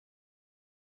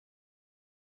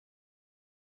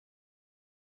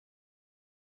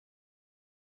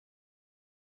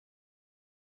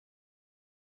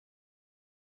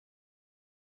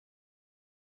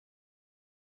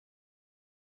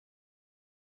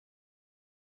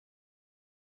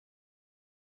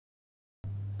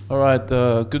All right,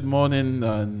 good morning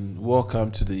and welcome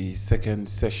to the second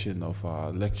session of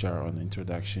our lecture on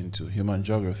Introduction to Human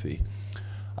Geography.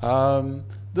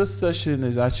 This session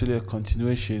is actually a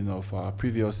continuation of our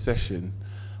previous session.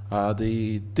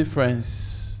 The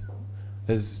difference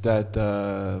is that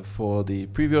for the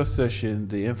previous session,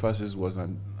 the emphasis was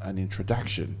on an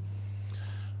introduction.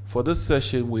 For this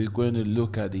session, we're going to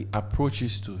look at the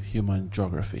approaches to human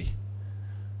geography.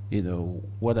 You know,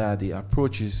 what are the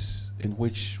approaches in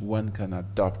which one can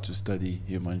adopt to study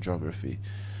human geography?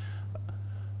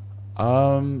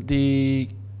 The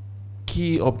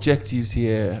key objectives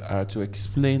here are to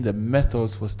explain the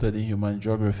methods for studying human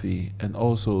geography and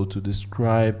also to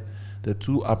describe the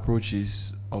two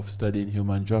approaches of studying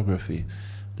human geography.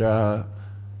 There are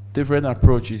different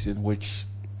approaches in which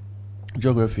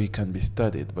geography can be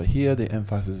studied, but here the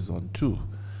emphasis is on two,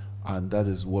 and that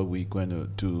is what we're going to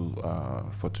do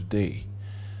for today.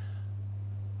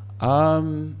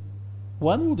 One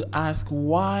would ask,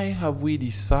 why have we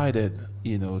decided,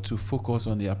 to focus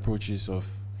on the approaches of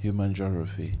human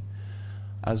geography?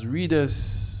 As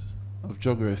readers of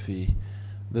geography,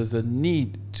 there's a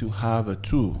need to have a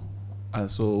tool. And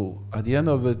so at the end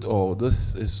of it all,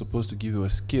 this is supposed to give you a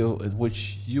skill in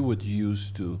which you would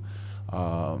use to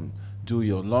do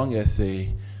your long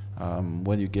essay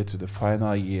when you get to the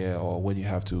final year, or when you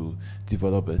have to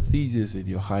develop a thesis in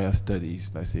your higher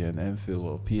studies, let's say an MPhil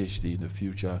or PhD in the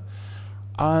future.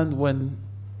 And when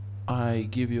I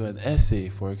give you an essay,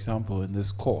 for example, in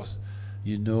this course,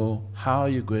 you know how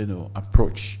you're going to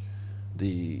approach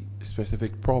the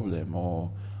specific problem or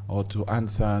to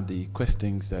answer the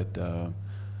questions that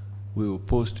we will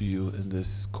pose to you in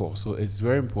this course. So it's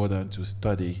very important to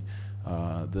study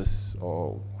this,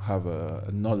 or have a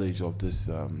knowledge of this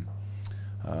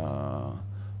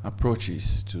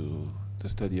approaches to the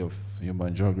study of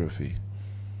human geography.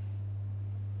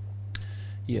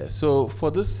 Yeah, so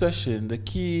for this session, the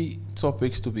key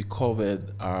topics to be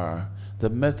covered are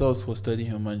the methods for studying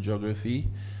human geography,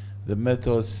 the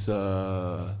methods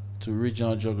to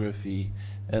regional geography,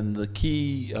 and the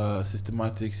key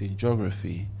systematics in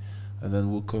geography. And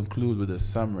then we'll conclude with a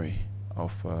summary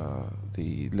of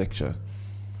the lecture.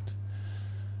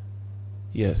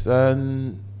 Yes,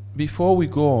 and before we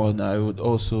go on, I would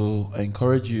also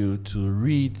encourage you to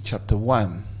read chapter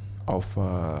 1 of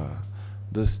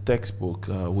this textbook,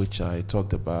 which I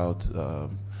talked about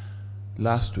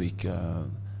last week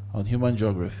on human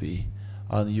geography,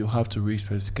 and you have to read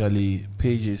specifically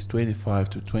pages 25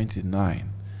 to 29.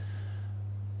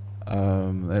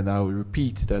 And I will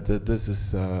repeat that this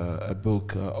is a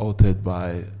book authored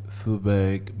by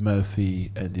Fulberg,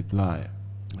 Murphy, and DeBly.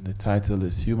 And the title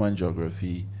is Human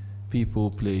Geography,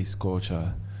 People, Place,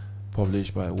 Culture,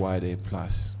 published by YA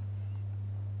Plus.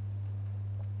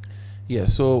 Yeah,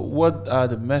 so what are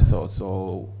the methods,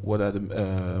 or what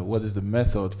is the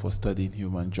method for studying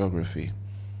human geography?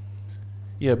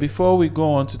 Yeah, before we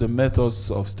go on to the methods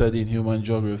of studying human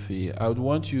geography, I would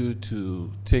want you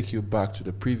to take you back to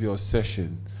the previous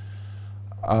session.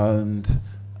 And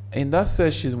in that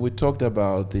session, we talked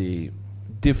about the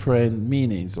different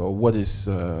meanings, or what is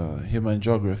human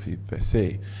geography per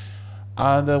se.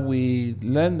 And we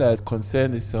learned that it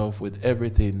concerns itself with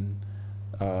everything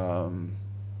that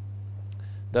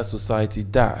society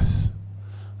does.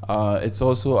 It's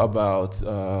also about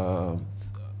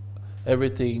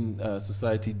everything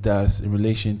society does in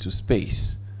relation to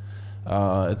space.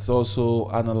 It also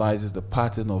analyzes the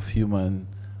pattern of human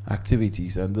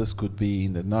activities, and this could be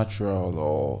in the natural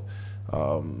or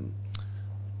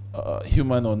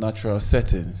human or natural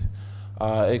settings.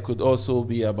 It could also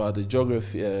be about the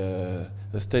geography,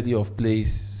 the study of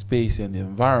place, space, and the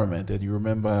environment. And you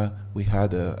remember we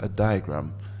had a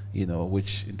diagram,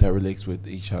 which interrelates with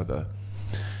each other.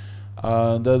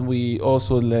 Then we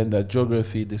also learned that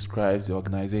geography describes the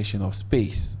organization of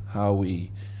space, how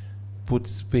we put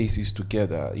spaces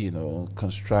together,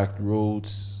 construct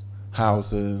roads,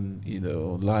 housing,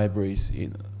 libraries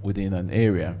within an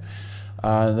area.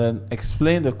 And then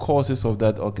explain the causes of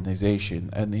that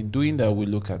organization. And in doing that, we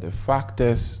look at the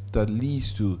factors that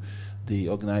leads to the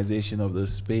organization of the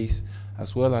space,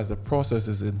 as well as the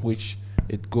processes in which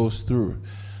it goes through.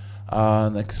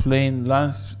 And explain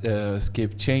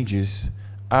landscape changes,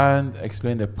 and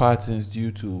explain the patterns due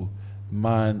to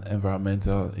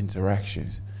man-environmental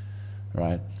interactions,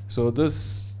 right? So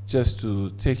this just to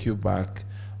take you back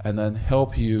and then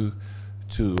help you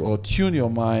to, or tune your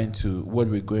mind to what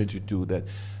we're going to do. That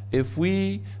if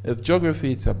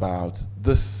geography is about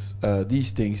these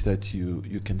things that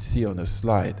you can see on the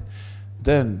slide,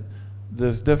 then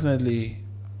there's definitely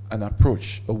an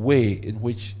approach, a way in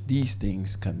which these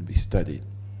things can be studied.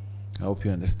 I hope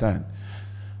you understand.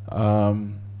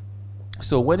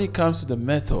 So when it comes to the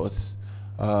methods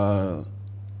to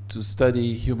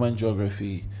study human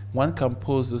geography, one can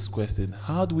pose this question: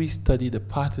 how do we study the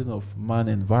pattern of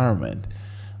man-environment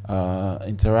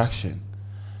interaction?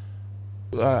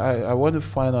 I want to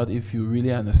find out if you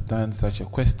really understand such a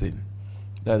question.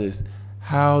 That is,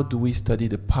 how do we study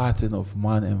the pattern of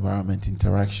man-environment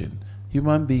interaction?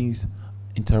 Human beings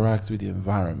interact with the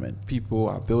environment. People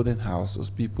are building houses.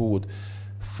 People would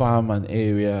farm an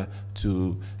area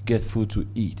to get food to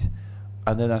eat.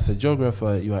 And then as a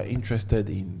geographer, you are interested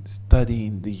in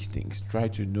studying these things. Try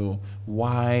to know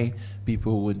why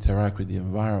people will interact with the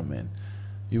environment.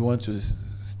 You want to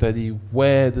study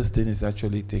where this thing is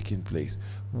actually taking place.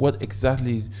 What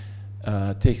exactly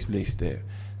takes place there.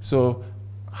 So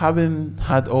having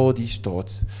had all these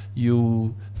thoughts,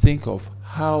 you think of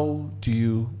how do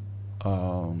you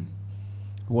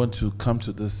want to come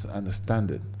to this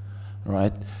understanding,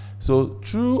 right? So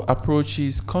through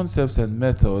approaches, concepts, and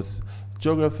methods,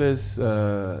 geographers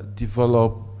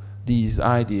develop these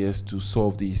ideas to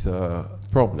solve these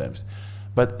problems.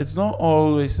 But it's not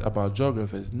always about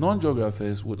geographers.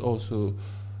 Non-geographers would also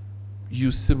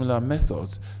use similar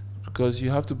methods, because you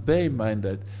have to bear in mind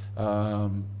that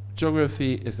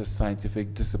geography is a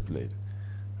scientific discipline,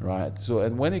 right? So,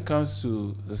 and when it comes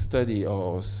to the study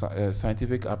or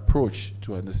scientific approach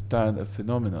to understand a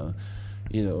phenomenon,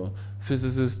 you know,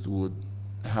 physicists would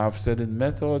have certain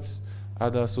methods.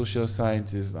 Other social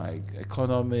scientists like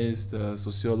economists,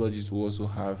 sociologists will also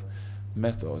have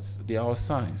methods. They are all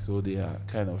science, so they are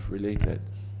kind of related.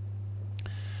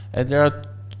 And there are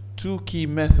two key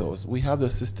methods. We have the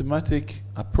systematic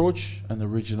approach and the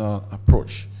regional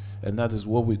approach, and that is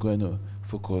what we're going to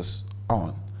focus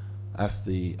on as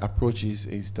the approaches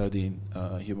in studying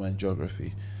human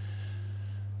geography.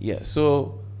 Yeah,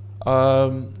 so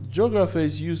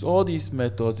geographers use all these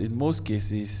methods in most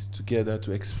cases together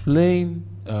to explain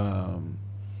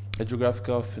a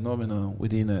geographical phenomenon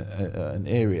within an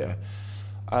area,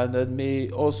 and that may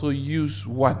also use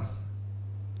one,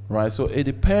 right? So it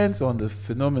depends on the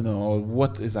phenomenon or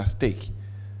what is at stake,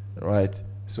 right?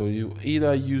 So you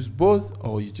either use both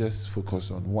or you just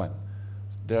focus on one.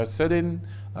 There are certain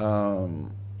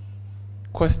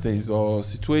questions or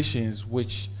situations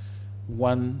which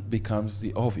one becomes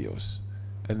the obvious,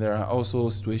 and there are also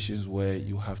situations where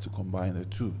you have to combine the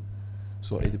two.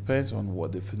 So it depends on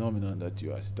what the phenomenon that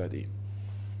you are studying.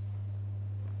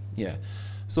 Yeah.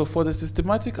 So for the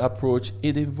systematic approach,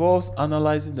 it involves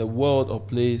analyzing the world or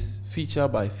place feature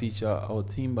by feature or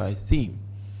theme by theme,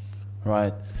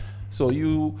 right? So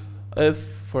you, if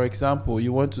for example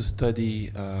you want to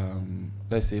study,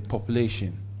 let's say,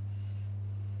 population.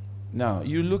 Now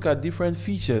you look at different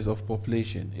features of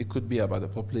population. It could be about the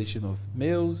population of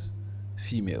males,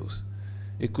 females.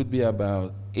 It could be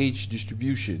about age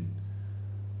distribution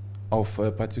of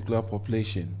a particular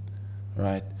population,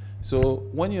 right? So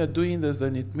when you're doing this,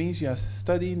 then it means you are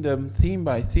studying them theme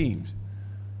by theme,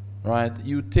 right?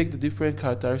 You take the different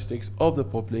characteristics of the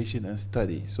population and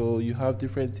study. So you have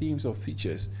different themes or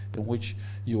features in which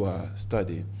you are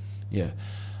studying. Yeah.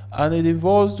 And it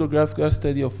involves geographical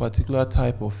study of particular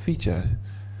type of feature.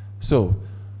 So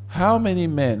how many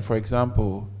men, for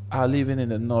example, are living in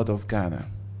the north of Ghana?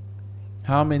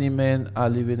 How many men are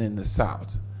living in the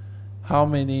south? How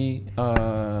many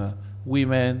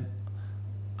women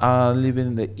are living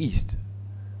in the east?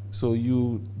 So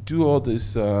you do all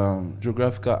this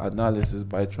geographical analysis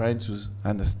by trying to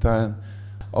understand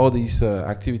all these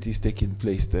activities taking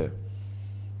place there.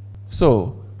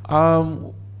 So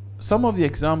some of the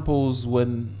examples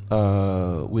when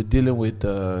we're dealing with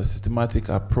the systematic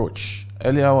approach.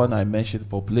 Earlier on I mentioned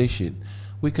population.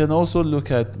 We can also look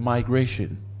at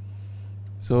migration.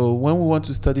 So when we want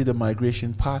to study the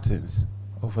migration patterns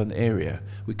of an area,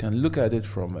 we can look at it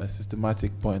from a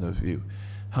systematic point of view.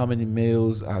 How many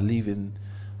males are leaving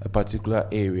a particular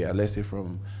area, let's say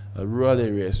from rural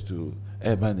areas to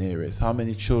urban areas? How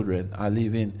many children are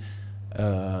leaving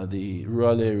the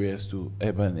rural areas to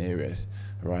urban areas,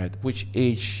 right? Which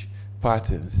age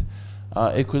patterns?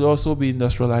 It could also be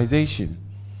industrialization.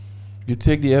 You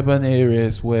take the urban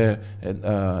areas where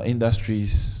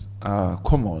industries are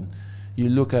common. You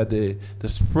look at the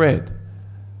spread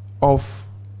of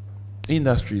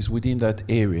industries within that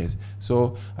areas.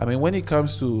 So, I mean, when it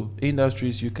comes to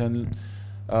industries, you can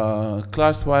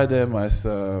classify them as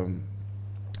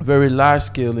very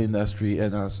large-scale industry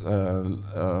and as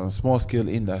small-scale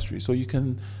industry. So you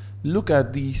can look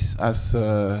at these as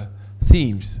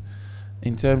themes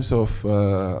in terms of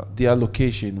their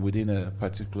location within a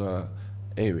particular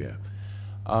area.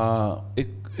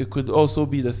 It could also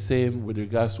be the same with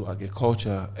regards to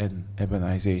agriculture and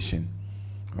urbanization,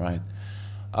 right?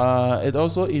 It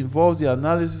also involves the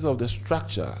analysis of the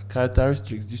structure,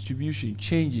 characteristics, distribution,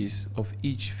 changes of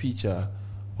each feature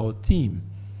or theme.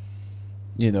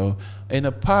 You know, in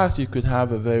the past you could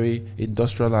have a very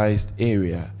industrialized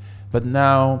area, but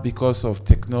now because of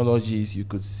technologies you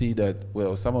could see that,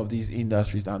 well, some of these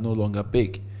industries are no longer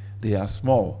big, they are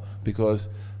small, because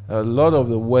a lot of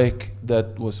the work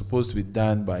that was supposed to be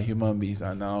done by human beings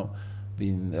are now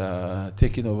being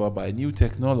taken over by new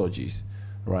technologies,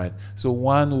 right? So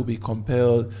one will be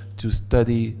compelled to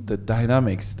study the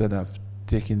dynamics that have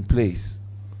taken place,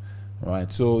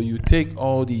 right? So you take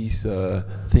all these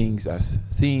things as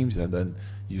themes, and then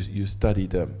you study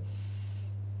them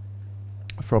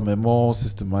from a more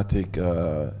systematic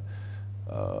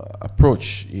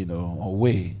approach, you know, or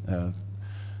way,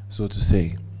 so to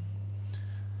say.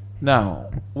 Now,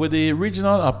 with the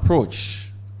regional approach,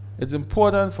 it's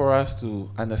important for us to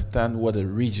understand what a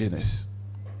region is,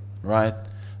 right?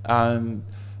 And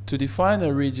to define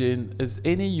a region is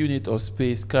any unit of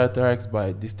space characterized by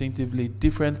a distinctively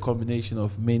different combination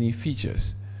of many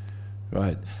features,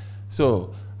 right?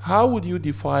 So how would you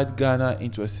divide Ghana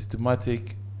into a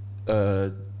systematic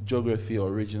geography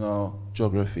or regional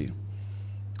geography,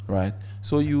 right?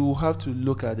 So you have to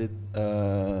look at it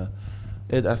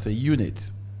as a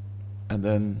unit and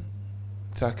then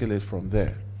tackle it from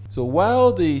there. So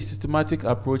while the systematic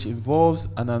approach involves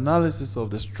an analysis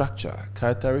of the structure,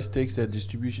 characteristics, and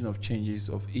distribution of changes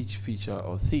of each feature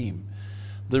or theme,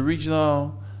 the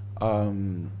regional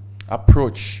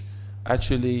approach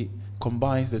actually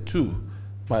combines the two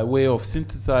by way of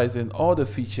synthesizing all the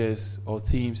features or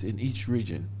themes in each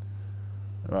region,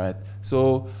 right?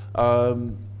 So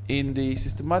in the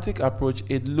systematic approach,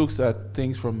 it looks at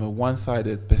things from a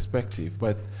one-sided perspective,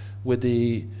 but with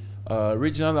the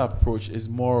regional approach is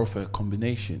more of a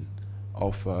combination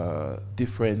of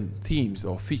different themes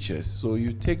or features. So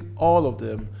you take all of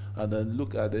them and then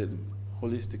look at them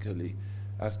holistically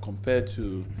as compared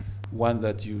to one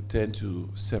that you tend to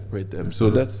separate them.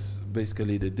 So that's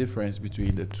basically the difference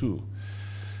between the two.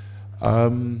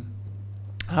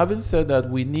 Having said that,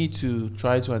 we need to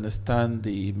try to understand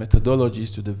the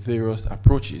methodologies to the various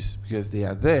approaches because they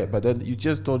are there, but then you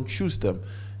just don't choose them.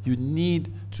 You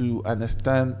need to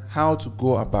understand how to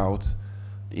go about,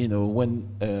 you know, when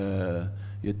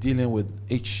you're dealing with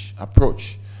each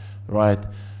approach, right?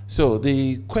 So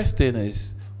the question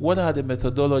is, what are the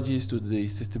methodologies to the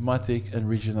systematic and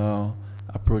regional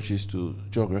approaches to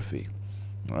geography,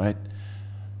 right?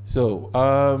 So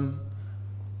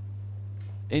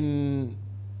in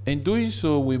doing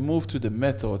so, we move to the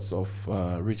methods of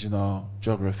regional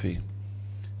geography.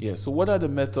 Yeah, so what are the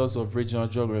methods of regional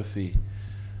geography?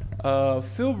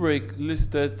 Philbrick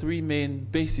listed three main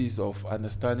bases of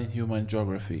understanding human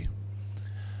geography.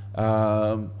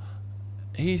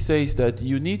 He says that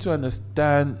you need to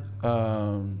understand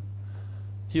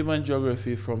human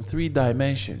geography from three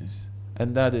dimensions,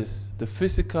 and that is the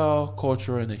physical,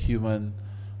 cultural, and the human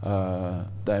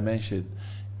dimension.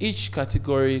 Each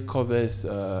category covers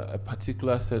a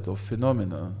particular set of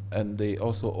phenomena, and they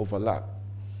also overlap.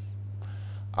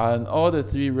 And all the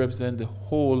three represent the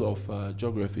whole of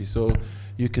geography. So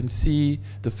you can see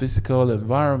the physical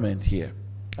environment here.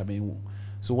 I mean,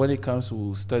 so when it comes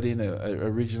to studying a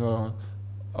regional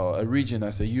a region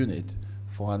as a unit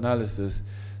for analysis,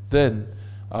 then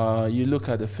you look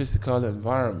at the physical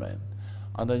environment,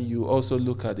 and then you also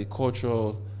look at the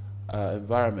cultural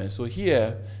environment. So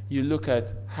here you look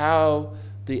at how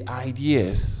the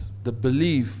ideas, the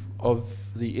belief of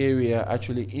the area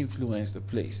actually influence the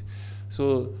place.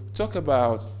 So talk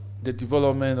about the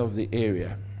development of the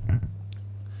area.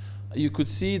 You could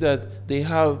see that they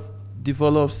have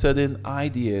developed certain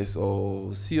ideas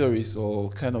or theories or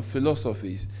kind of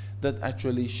philosophies that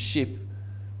actually shape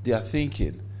their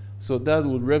thinking. So that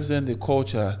would represent the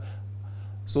culture.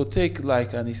 So take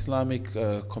like an Islamic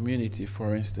community,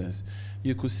 for instance.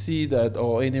 You could see that,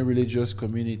 or any religious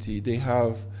community, they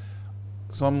have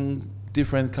some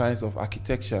different kinds of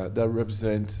architecture that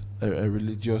represent a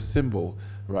religious symbol,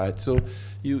 right? So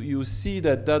you see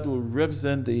that that will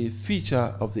represent the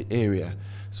feature of the area.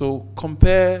 So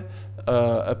compare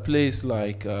a place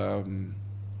like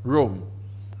Rome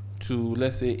to,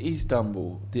 let's say,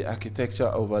 Istanbul, the architecture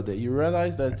over there. You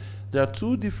realize that there are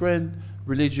two different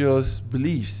religious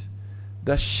beliefs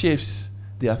that shapes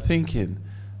their thinking,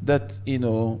 that, you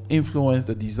know, influence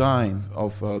the designs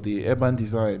of the urban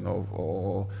design of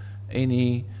or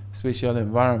any spatial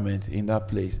environment in that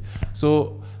place.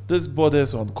 So this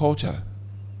borders on culture,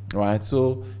 right?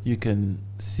 So you can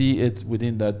see it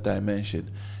within that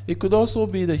dimension. It could also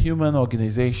be the human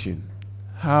organization,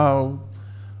 how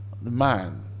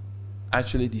man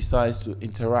actually decides to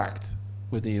interact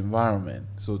with the environment,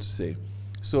 so to say.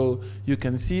 So you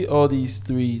can see all these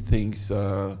three things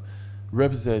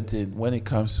represented when it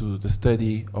comes to the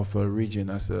study of a region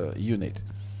as a unit.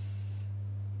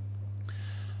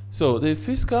 So the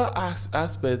physical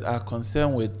aspects are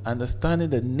concerned with understanding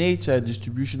the nature and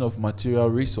distribution of material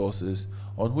resources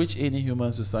on which any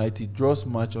human society draws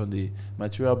much on the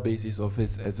material basis of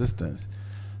its existence.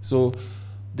 So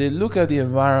they look at the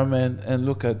environment and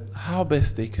look at how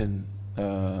best they can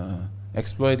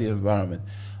exploit the environment.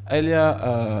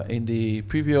 Earlier in the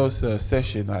previous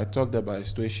session, I talked about a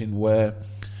situation where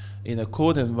in a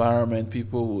cold environment,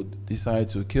 people would decide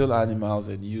to kill animals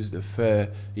and use the fur,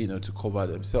 to cover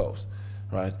themselves,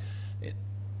 right?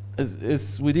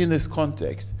 It's within this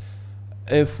context.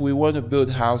 If we want to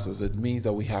build houses, it means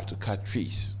that we have to cut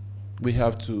trees. We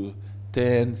have to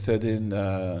turn certain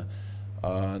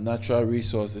natural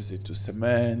resources into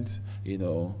cement,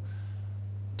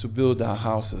 to build our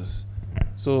houses.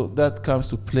 So that comes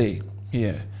to play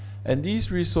here. And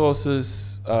these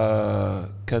resources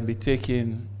can be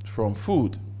taken from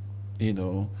food,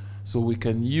 so we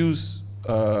can use,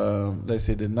 let's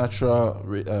say, the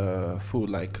natural food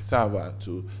like cassava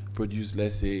to produce,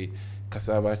 let's say,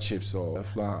 cassava chips or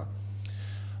flour.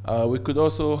 We could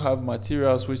also have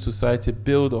materials which society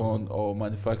build on or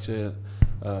manufacture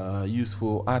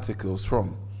useful articles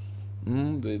from.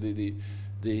 The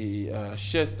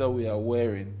shirts that we are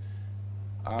wearing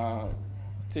are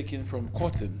taken from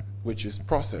cotton, which is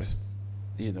processed,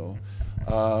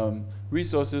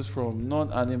 resources from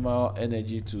non-animal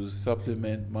energy to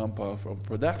supplement manpower from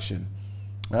production,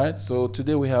 right? So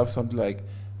today we have something like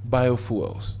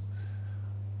biofuels.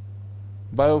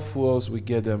 Biofuels, we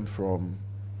get them from,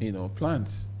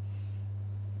 plants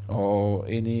or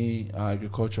any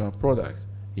agricultural product,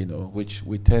 which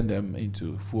we turn them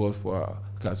into fuels for our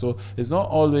cars. So it's not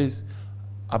always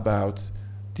about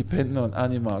depending on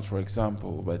animals, for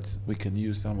example, but we can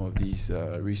use some of these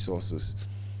resources.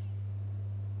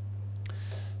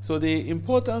 So the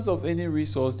importance of any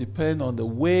resource depends on the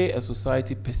way a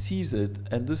society perceives it,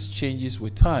 and this changes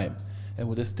with time and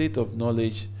with the state of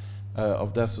knowledge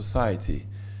of that society.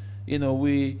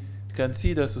 We can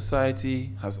see that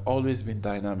society has always been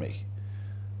dynamic,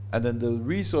 and then the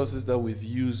resources that we've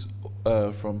used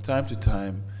from time to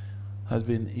time has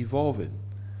been evolving.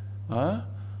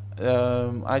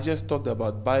 I just talked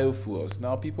about biofuels.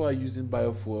 Now people are using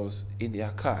biofuels in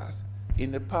their cars.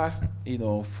 In the past,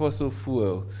 fossil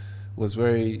fuel was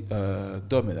very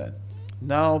dominant.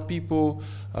 Now people,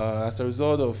 as a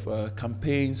result of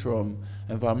campaigns from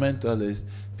environmentalists,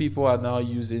 people are now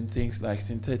using things like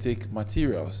synthetic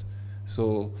materials.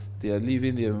 So they are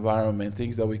leaving the environment,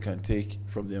 things that we can take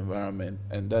from the environment,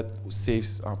 and that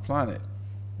saves our planet,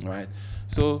 right?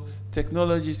 So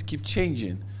technologies keep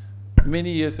changing.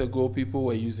 Many years ago, people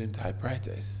were using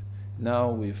typewriters. Now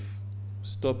we've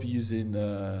stopped using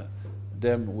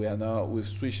them. We've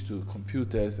switched to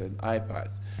computers and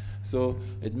iPads. So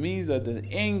it means that the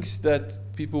inks that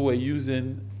people were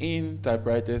using in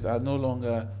typewriters are no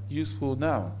longer useful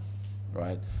now,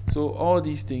 right? So all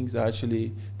these things are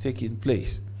actually taking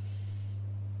place.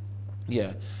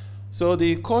 Yeah. So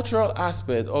the cultural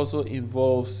aspect also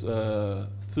involves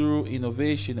through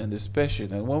innovation and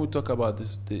dispersion. And when we talk about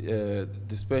this,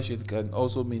 dispersion can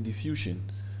also mean diffusion.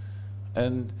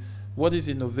 And what is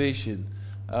innovation?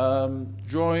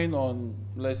 Drawing on,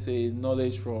 let's say,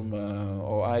 knowledge from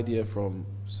or idea from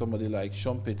somebody like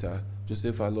Schumpeter,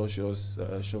 Joseph Aloysius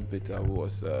Schumpeter, who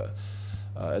was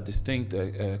a distinct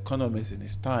economist in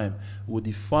his time, would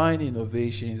define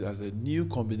innovations as a new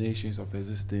combinations of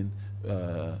existing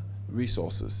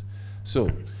resources. So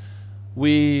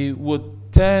we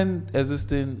would turn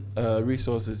existing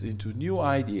resources into new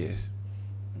ideas.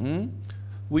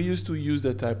 We used to use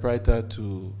the typewriter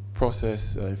to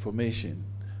process information,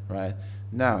 right?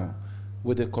 Now,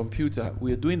 with the computer,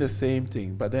 we're doing the same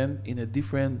thing, but then in a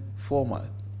different format,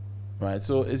 right?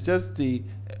 So it's just the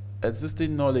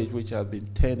existing knowledge which has been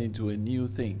turned into a new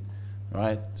thing,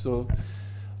 right? So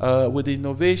with the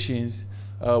innovations,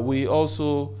 we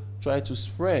also try to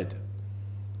spread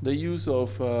the use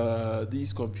of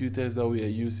these computers that we are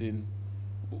using.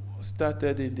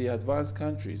 Started in the advanced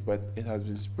countries, but it has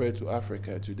been spread to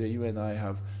Africa. Today, you and I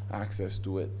have access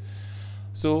to it.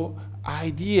 So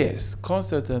ideas,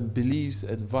 concepts, and beliefs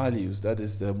and values, that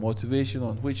is the motivation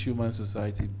on which human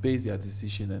society base their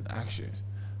decision and actions,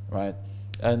 right?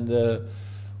 And the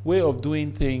way of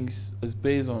doing things is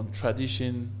based on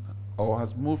tradition, or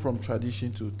has moved from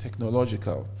tradition to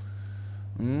technological.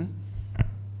 And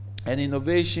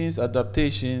innovations,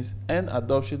 adaptations, and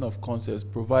adoption of concepts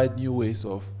provide new ways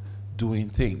of doing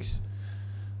things.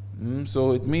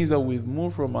 So it means that we've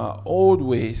moved from our old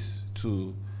ways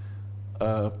to,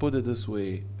 put it this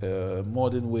way,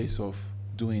 modern ways of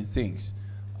doing things.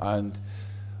 And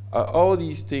all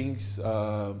these things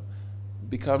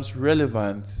becomes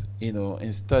relevant,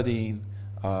 in studying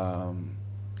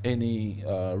any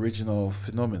regional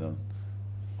phenomenon.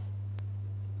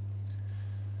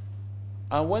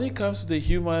 And when it comes to the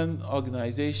human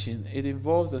organization, it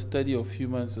involves the study of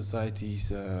human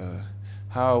societies,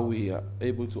 how we are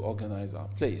able to organize our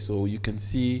place. So you can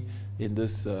see in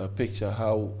this picture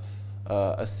how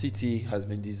a city has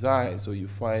been designed. So you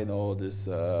find all these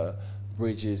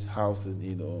bridges, houses,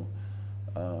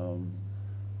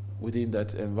 within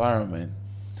that environment,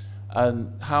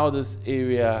 and how this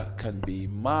area can be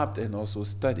mapped and also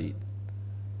studied,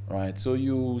 right? So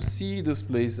you see this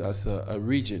place as a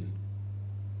region.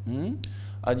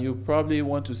 And you probably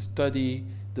want to study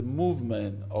the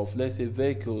movement of, let's say,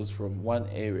 vehicles from one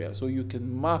area. So you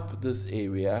can map this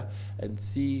area and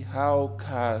see how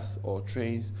cars or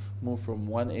trains move from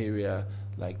one area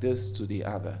like this to the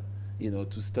other,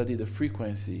 to study the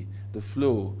frequency, the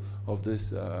flow of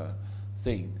this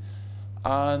thing.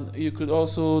 And you could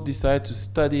also decide to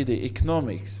study the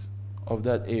economics of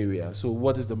that area. So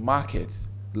what is the market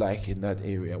like in that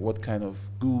area? What kind of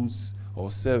goods or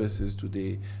services do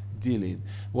they deal in?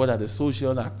 What are the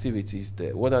social activities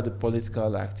there? What are the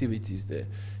political activities there?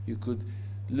 You could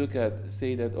look at,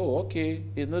 say that, oh, okay,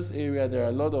 in this area there are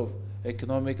a lot of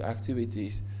economic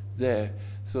activities there,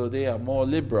 so they are more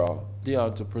liberal, they are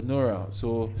entrepreneurial,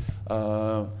 so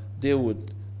they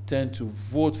would tend to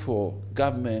vote for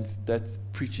governments that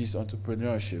preaches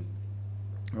entrepreneurship,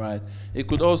 right? It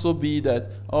could also be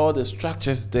that all the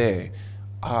structures there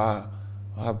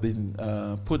have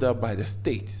been put up by the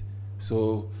state,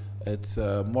 so it's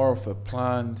more of a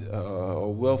planned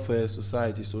or welfare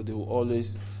society, so they will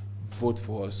always vote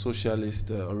for a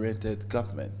socialist oriented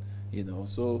government,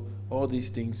 so all these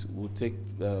things will take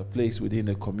place within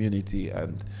the community,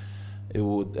 and it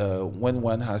would when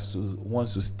one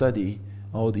wants to study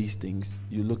all these things,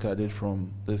 you look at it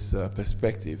from this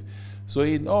perspective. So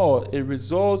in all, it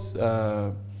results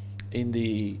in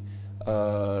the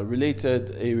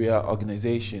related area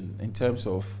organization in terms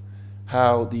of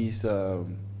how these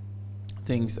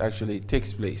things actually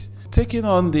takes place. Taking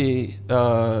on the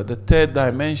third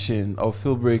dimension of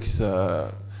Philbrick's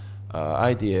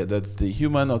idea, that's the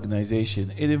human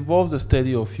organization, it involves the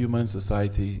study of human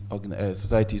society's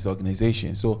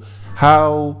organization. So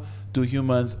how do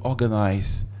humans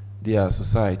organize their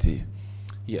society?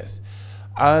 Yes.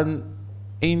 And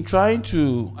in trying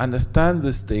to understand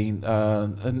this thing,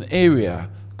 an area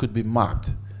could be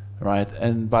mapped, right?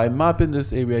 And by mapping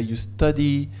this area, you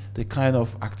study the kind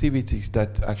of activities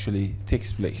that actually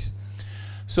takes place.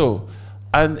 So,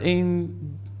 and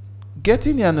in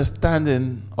getting the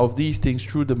understanding of these things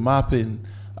through the mapping,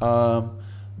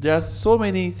 there are so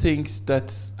many things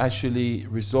that actually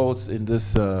results in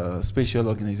this spatial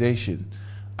organization.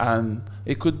 And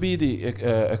it could be the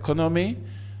economy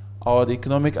or the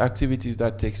economic activities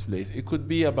that takes place. It could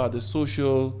be about the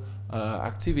social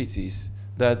activities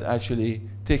that actually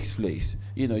takes place.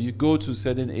 You go to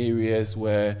certain areas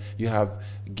where you have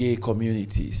gay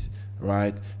communities,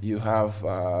 right? You have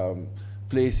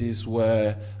places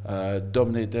where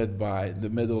dominated by the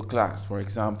middle class, for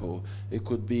example. It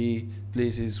could be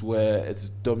places where it's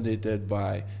dominated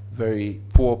by very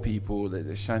poor people, like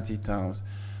the shanty towns.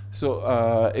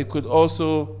 So it could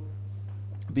also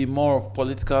be more of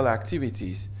political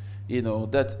activities,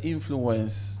 that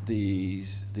influence the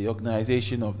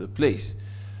organization of the place.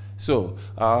 So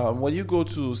when you go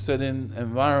to certain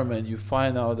environment, you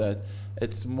find out that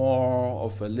it's more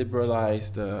of a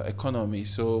liberalized economy.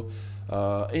 So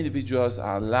individuals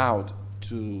are allowed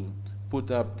to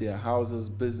put up their houses,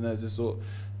 businesses. So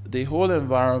the whole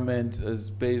environment is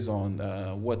based on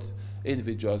what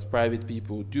individuals, private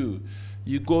people do.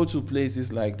 You go to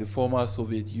places like the former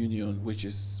Soviet Union, which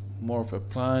is more of a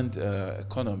planned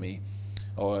economy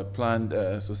or a planned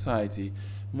society.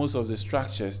 Most of the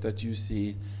structures that you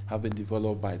see have been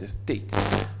developed by the state,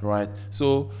 right?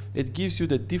 So it gives you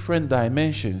the different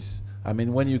dimensions,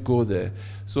 when you go there.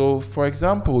 So for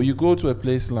example, you go to a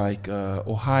place like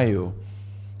Ohio,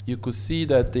 you could see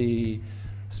that the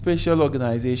spatial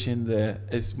organization there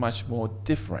is much more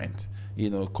different,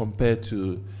 compared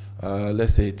to,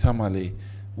 let's say, Tamale,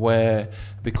 where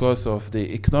because of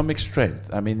the economic strength,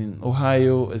 in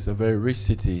Ohio is a very rich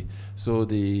city, so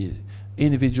the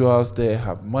individuals there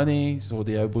have money, so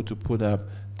they are able to put up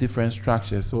different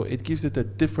structures. So it gives it a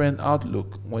different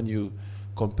outlook when you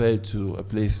compare it to a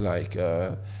place like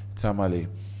Tamale.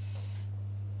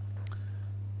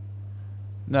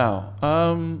 Now,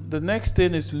 the next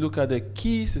thing is to look at the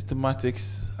key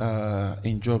systematics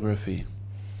in geography.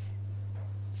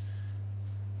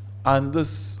 And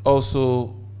this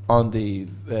also on the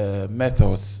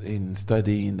methods in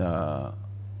studying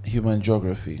human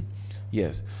geography.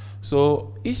 Yes.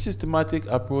 So each systematic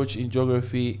approach in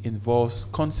geography involves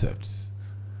concepts.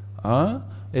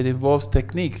 It involves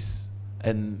techniques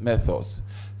and methods.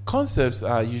 Concepts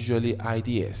are usually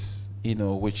ideas,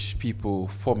 which people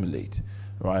formulate,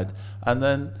 right? And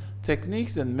then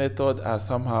techniques and method are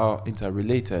somehow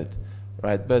interrelated,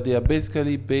 right? But they are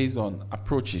basically based on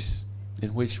approaches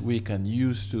in which we can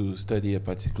use to study a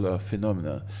particular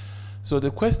phenomenon. So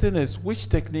the question is, which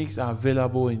techniques are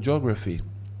available in geography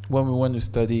when we want to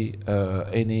study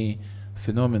any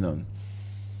phenomenon?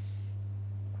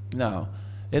 Now,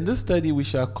 in this study, we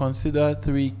shall consider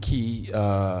three key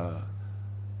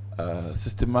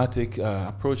systematic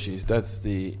approaches. That's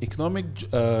the economic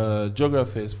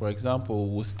geographers, for example,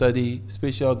 will study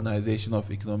spatial organization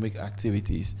of economic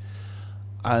activities.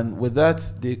 And with that,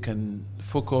 they can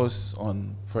focus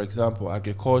on, for example,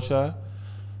 agriculture,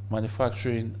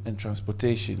 manufacturing, and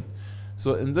transportation.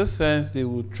 So in this sense, they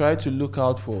will try to look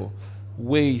out for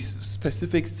ways,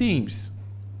 specific themes,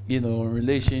 in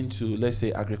relation to, let's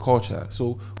say, agriculture.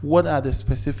 So what are the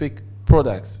specific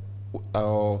products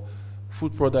or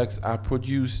food products are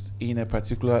produced in a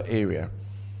particular area,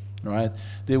 right?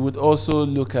 They would also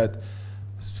look at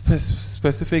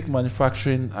specific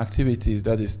manufacturing activities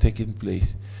that is taking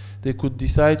place. They could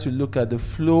decide to look at the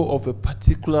flow of a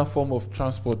particular form of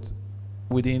transport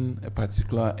within a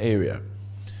particular area.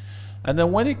 And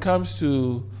then when it comes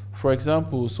to, for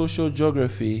example, social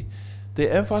geography,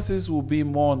 the emphasis will be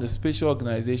more on the spatial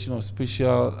organization of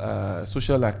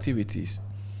social activities.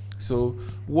 So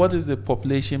what is the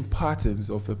population patterns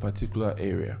of a particular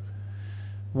area?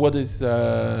 What is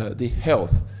the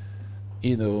health,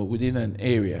 within an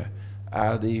area?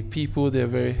 Are the people there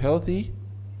very healthy?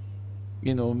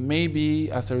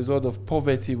 Maybe as a result of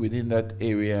poverty within that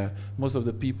area, most of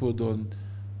the people don't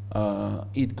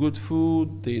eat good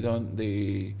food.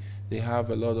 They have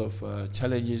a lot of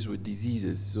challenges with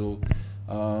diseases. So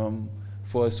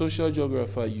for a social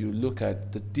geographer, you look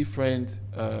at the different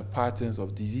patterns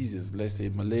of diseases. Let's say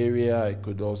malaria, it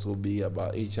could also be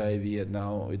about HIV, and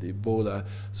now with Ebola.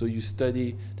 So you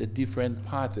study the different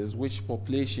patterns, which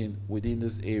population within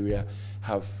this area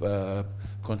have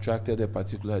contracted a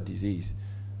particular disease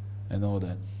and all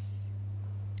that.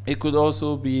 It could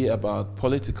also be about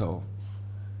political,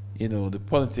 the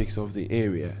politics of the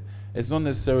area. It's not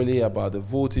necessarily about the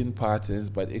voting patterns,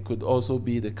 but it could also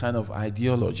be the kind of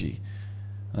ideology.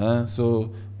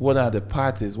 So what are the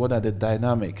parties, what are the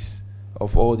dynamics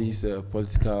of all these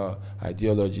political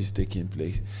ideologies taking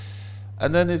place?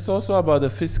 And then it's also about the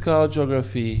physical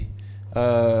geography,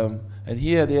 and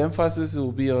here the emphasis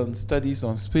will be on studies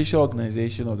on spatial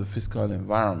organization of the physical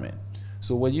environment.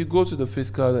 So when you go to the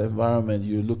physical environment,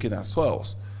 you're looking at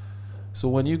soils. So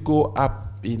when you go up,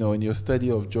 in your study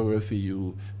of geography,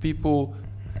 people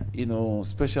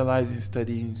specialize in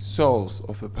studying soils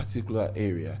of a particular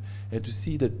area, and to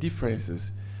see the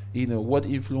differences, what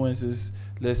influences,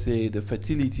 let's say, the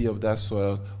fertility of that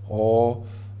soil, or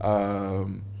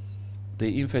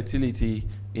the infertility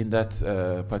in that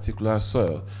particular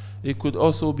soil. It could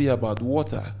also be about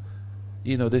water.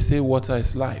 They say water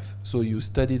is life. So you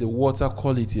study the water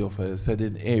quality of a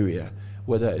certain area,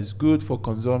 whether it's good for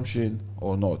consumption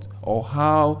or not, or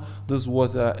how this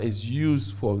water is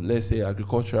used for, let's say,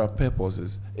 agricultural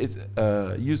purposes, its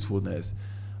usefulness,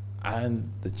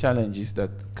 and the challenges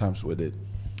that comes with it.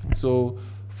 So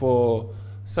for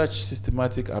such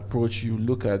systematic approach, you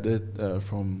look at it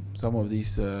from some of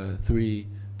these three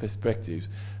perspectives.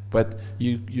 But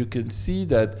you can see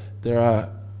that there are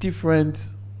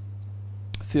different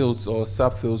fields or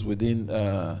subfields within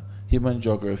human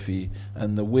geography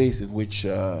and the ways in which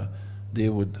they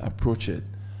would approach it.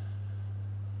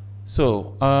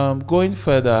 So going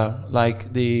further,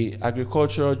 like the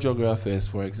agricultural geographers,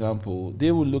 for example,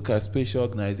 they will look at spatial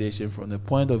organization from the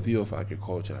point of view of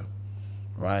agriculture,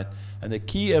 right? And the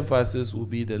key emphasis will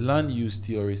be the land use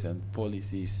theories and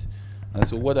policies. And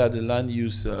so what are the land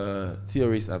use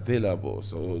theories available?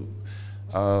 So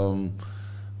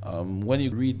when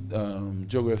you read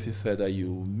geography further,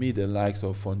 you meet the likes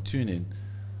of Fontünen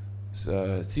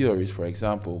theories, for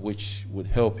example, which would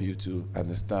help you to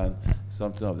understand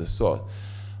something of the sort.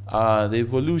 The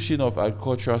evolution of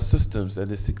agricultural systems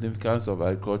and the significance of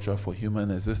agriculture for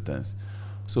human existence.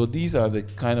 So these are the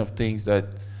kind of things that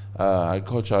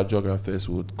agricultural geographers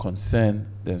would concern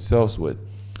themselves with.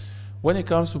 When it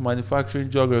comes to manufacturing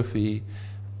geography,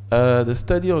 the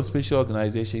study on spatial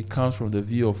organization comes from the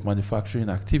view of manufacturing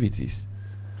activities.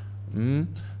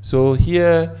 So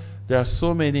here there are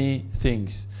so many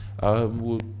things.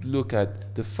 We'll look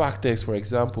at the factors, for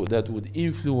example, that would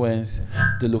influence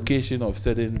the location of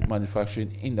certain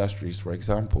manufacturing industries, for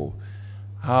example,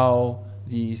 how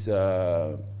these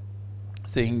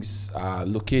things are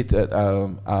located,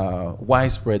 are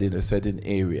widespread in a certain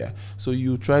area. So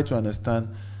you try to understand,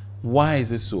 why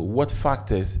is it so? What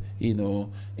factors,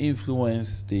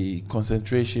 influence the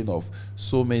concentration of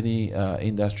so many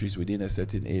industries within a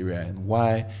certain area, and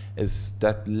why is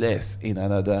that less in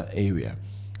another area?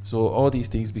 So all these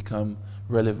things become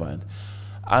relevant.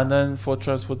 And then for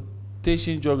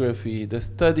transportation geography, the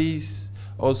studies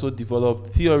also develop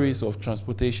theories of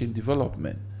transportation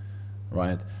development,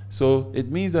 right? So it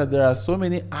means that there are so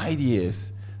many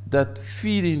ideas that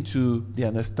feed into the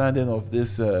understanding of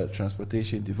this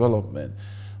transportation development.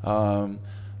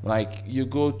 Like you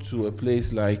go to a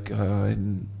place like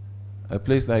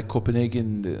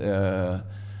Copenhagen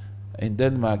in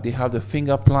Denmark, they have the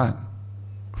finger plan,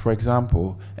 for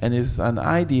example, and it's an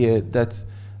idea that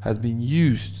has been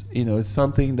used. It's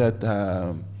something that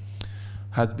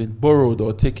had been borrowed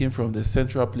or taken from the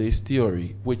central place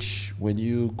theory, which when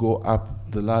you go up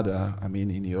the ladder,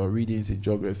 in your readings in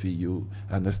geography, you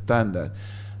understand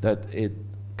that it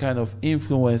kind of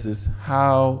influences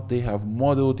how they have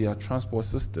modeled their transport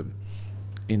system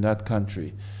in that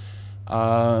country.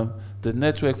 The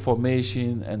network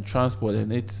formation and transport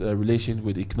and its relation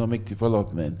with economic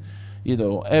development.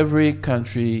 Every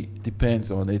country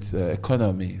depends on its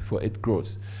economy for its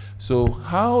growth. So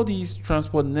how these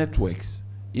transport networks,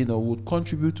 would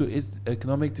contribute to its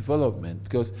economic development,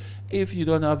 because if you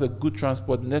don't have a good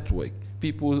transport network,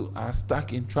 people are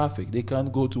stuck in traffic. They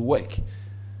can't go to work,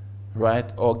 right,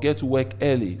 or get to work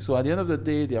early. So at the end of the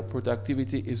day, their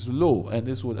productivity is low, and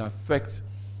this would affect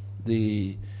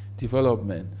the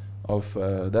development of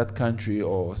that country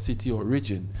or city or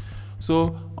region.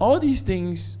 So all these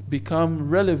things become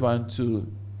relevant to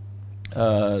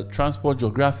transport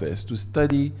geographers to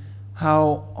study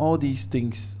how all these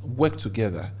things work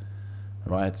together,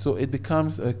 right? So it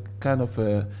becomes a kind of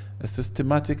a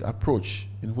systematic approach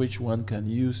in which one can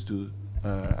use to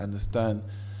understand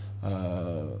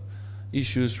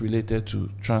issues related to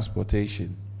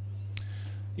transportation.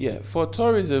 Yeah, for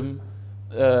tourism,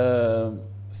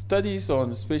 studies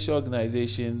on spatial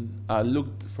organization are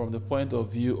looked from the point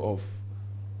of view of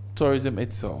tourism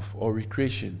itself, or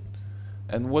recreation.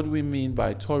 And what do we mean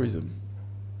by tourism?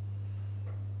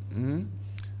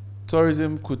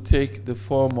 Tourism could take the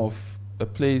form of a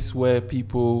place where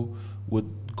people would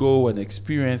go and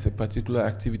experience a particular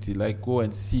activity, like go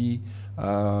and see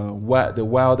the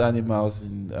wild animals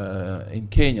in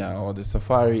Kenya, or the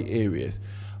safari areas.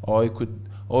 Or it could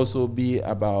also be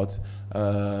about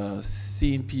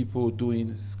seeing people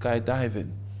doing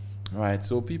skydiving, right?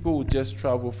 So people would just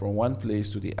travel from one place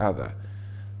to the other,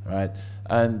 right?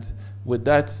 And with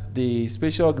that, the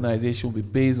spatial organization will be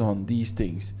based on these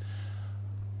things.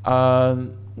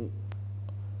 And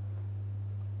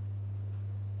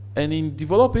in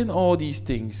developing all these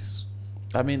things,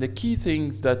 the key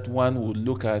things that one would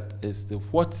look at is the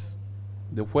what,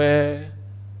 the where,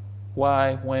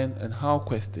 why, when, and how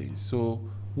questions. So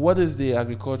what is the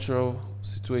agricultural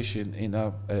situation in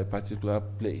a particular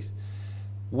place?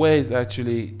 Where is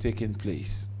actually taking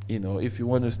place? If you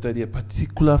want to study a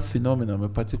particular phenomenon, a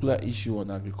particular issue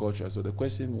on agriculture, so the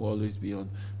question will always be on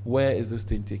where is this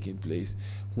thing taking place?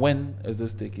 When is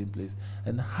this taking place?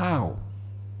 And how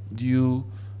do you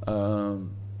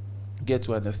get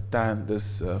to understand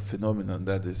this phenomenon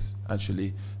that is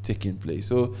actually taking place?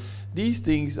 So these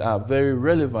things are very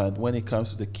relevant when it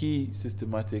comes to the key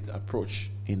systematic approach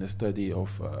in the study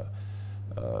of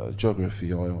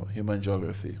geography or human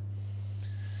geography.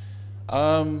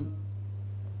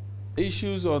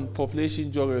 Issues on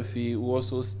population geography will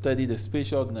also study the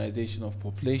spatial organization of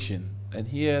population, and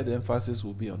here the emphasis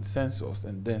will be on census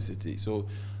and density. So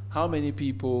how many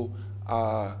people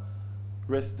are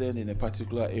resident in a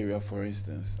particular area, for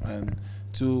instance, and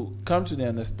to come to the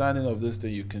understanding of this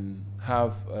thing, you can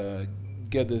have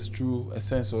get this through a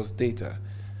census data,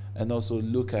 and also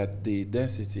look at the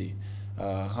density,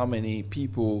 how many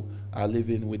people are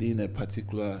living within a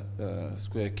particular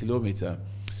square kilometer.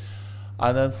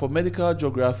 And then for medical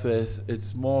geographers,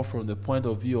 it's more from the point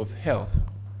of view of health.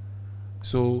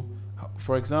 So,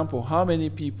 for example, how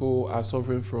many people are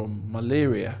suffering from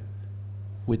malaria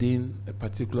within a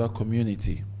particular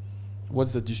community?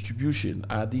 What's the distribution?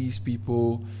 Are these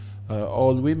people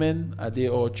all women? Are they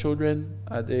all children?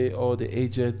 Are they all the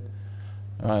aged?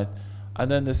 Right.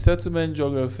 And then the settlement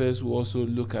geographers will also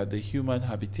look at the human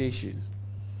habitation.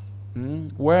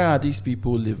 Where are these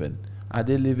people living? Are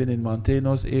they living in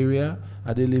mountainous area?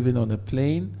 Are they living on a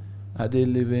plain? Are they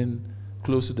living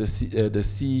close to the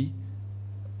sea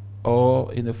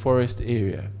or in a forest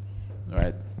area,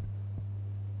 right?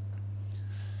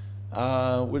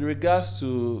 With regards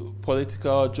to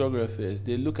political geographers,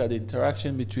 they look at the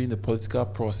interaction between the political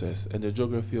process and the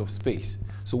geography of space.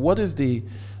 So what is the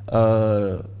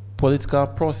political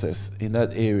process in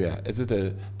that area? Is it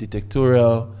a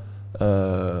dictatorial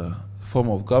form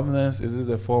of governance? Is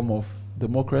it a form of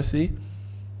democracy,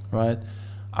 right?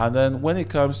 And then when it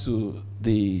comes to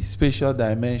the spatial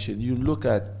dimension, you look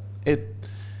at it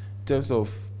in terms of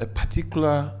a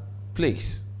particular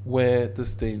place where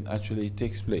this thing actually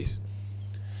takes place.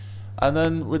 And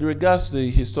then with regards to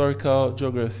the historical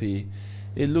geography,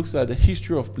 it looks at the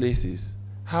history of places,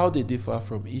 how they differ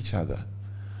from each other.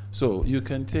 So you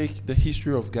can take the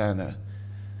history of Ghana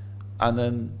and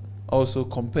then also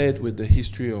compare it with the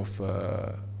history of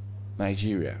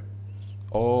Nigeria,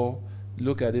 or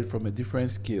look at it from a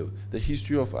different scale, the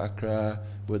history of Accra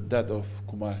with that of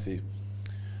Kumasi.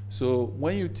 So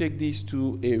when you take these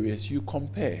two areas, you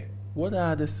compare. What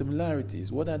are the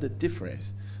similarities? What are the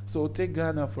differences? So take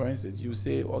Ghana, for instance. You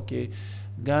say, okay,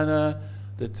 Ghana,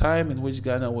 the time in which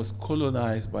Ghana was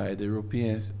colonized by the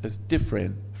Europeans is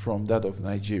different from that of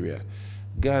Nigeria.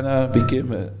 Ghana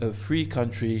became a free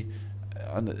country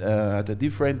at a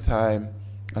different time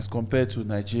as compared to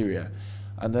Nigeria.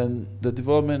 And then the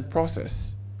development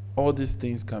process, all these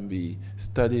things can be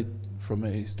studied from a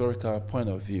historical point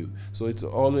of view. So it's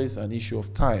always an issue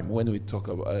of time when we talk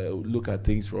about look at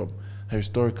things from a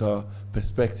historical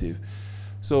perspective.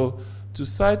 So to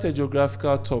cite a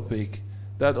geographical topic,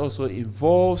 that also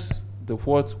involves the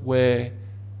what, where,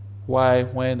 why,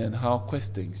 when, and how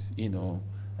questions, you know,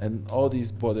 and all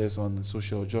these borders on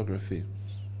social geography.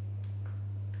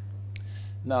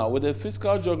 Now, with the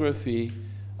physical geography,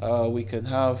 we can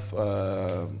have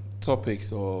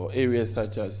topics or areas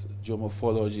such as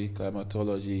geomorphology,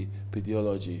 climatology,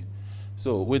 pedology.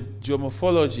 So with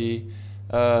geomorphology,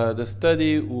 the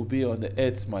study will be on the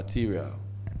Earth's material.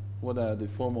 What are the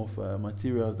form of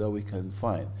materials that we can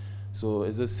find? So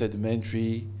is it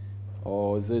sedimentary,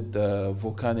 or is it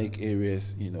volcanic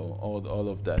areas, you know, all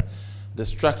of that. The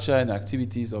structure and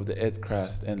activities of the earth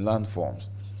crust and landforms.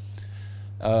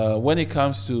 When it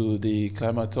comes to the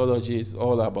climatology, it's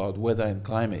all about weather and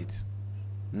climate,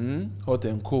 hot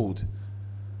and cold.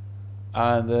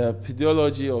 And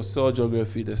pedology or soil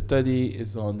geography, the study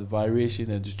is on the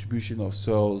variation and distribution of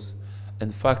soils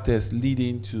and factors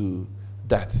leading to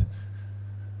that.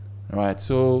 All right,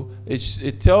 so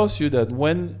it tells you that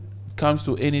when it comes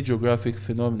to any geographic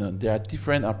phenomenon, there are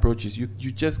different approaches. You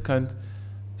just can't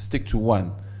stick to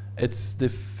one. It's the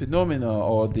phenomena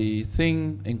or the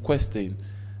thing in question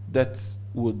that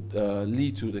would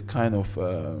lead to the kind of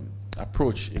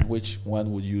approach in which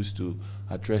one would use to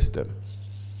address them.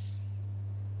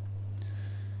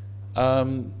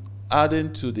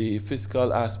 Adding to the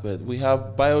physical aspect, we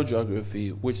have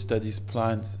biogeography, which studies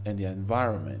plants and the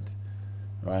environment,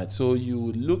 right? So you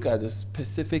would look at the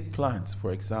specific plants,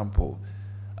 for example,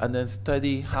 and then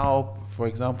study how, for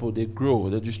example, they grow,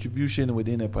 the distribution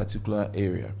within a particular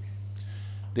area.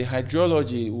 The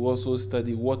hydrology will also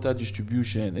study water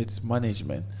distribution, its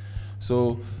management.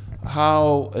 So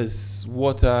how is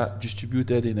water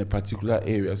distributed in a particular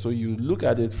area? So you look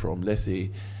at it from, let's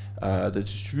say, the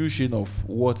distribution of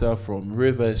water from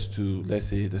rivers to, let's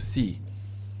say, the sea.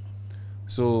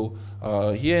 So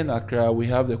here in Accra, we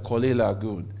have the Korle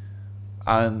Lagoon,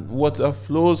 and water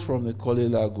flows from the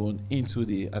Korle Lagoon into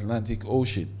the Atlantic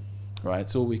Ocean, right?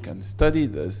 So we can study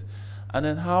this, and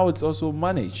then how it's also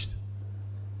managed.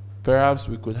 Perhaps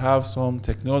we could have some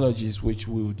technologies which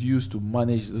we would use to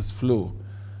manage this flow,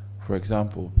 for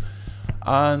example.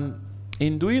 And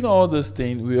in doing all this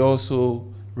thing, we also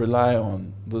rely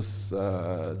on those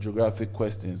geographic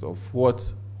questions of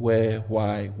what, where,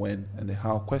 why, when, and the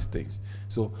how questions.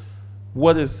 So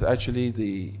what is actually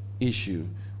the issue?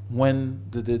 When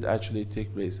did it actually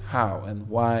take place? How and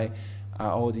why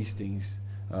are all these things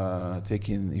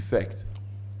taking effect?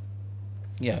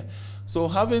 Yeah. So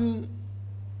having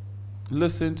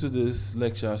listened to this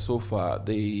lecture so far,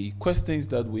 the questions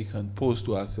that we can pose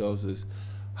to ourselves is,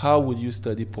 how would you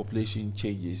study population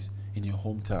changes in your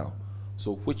hometown?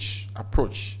 So which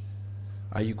approach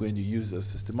are you going to use? A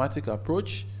systematic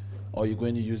approach, or are you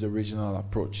going to use a regional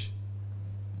approach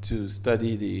to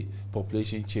study the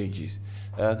population changes?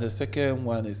 And the second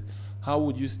one is, how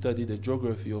would you study the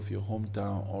geography of your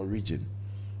hometown or region?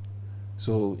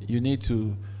 So you need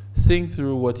to think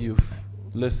through what you've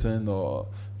listened or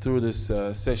through this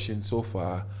session so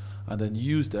far, and then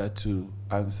use that to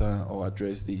answer or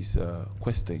address these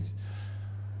questions.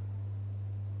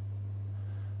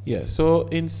 Yeah, so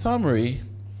in summary,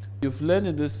 you've learned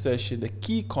in this session the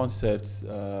key concepts,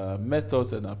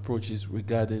 methods, and approaches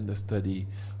regarding the study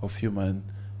of human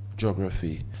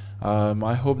geography.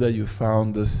 I hope that you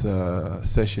found this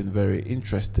session very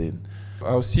interesting.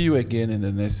 I'll see you again in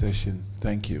the next session.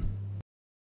 Thank you.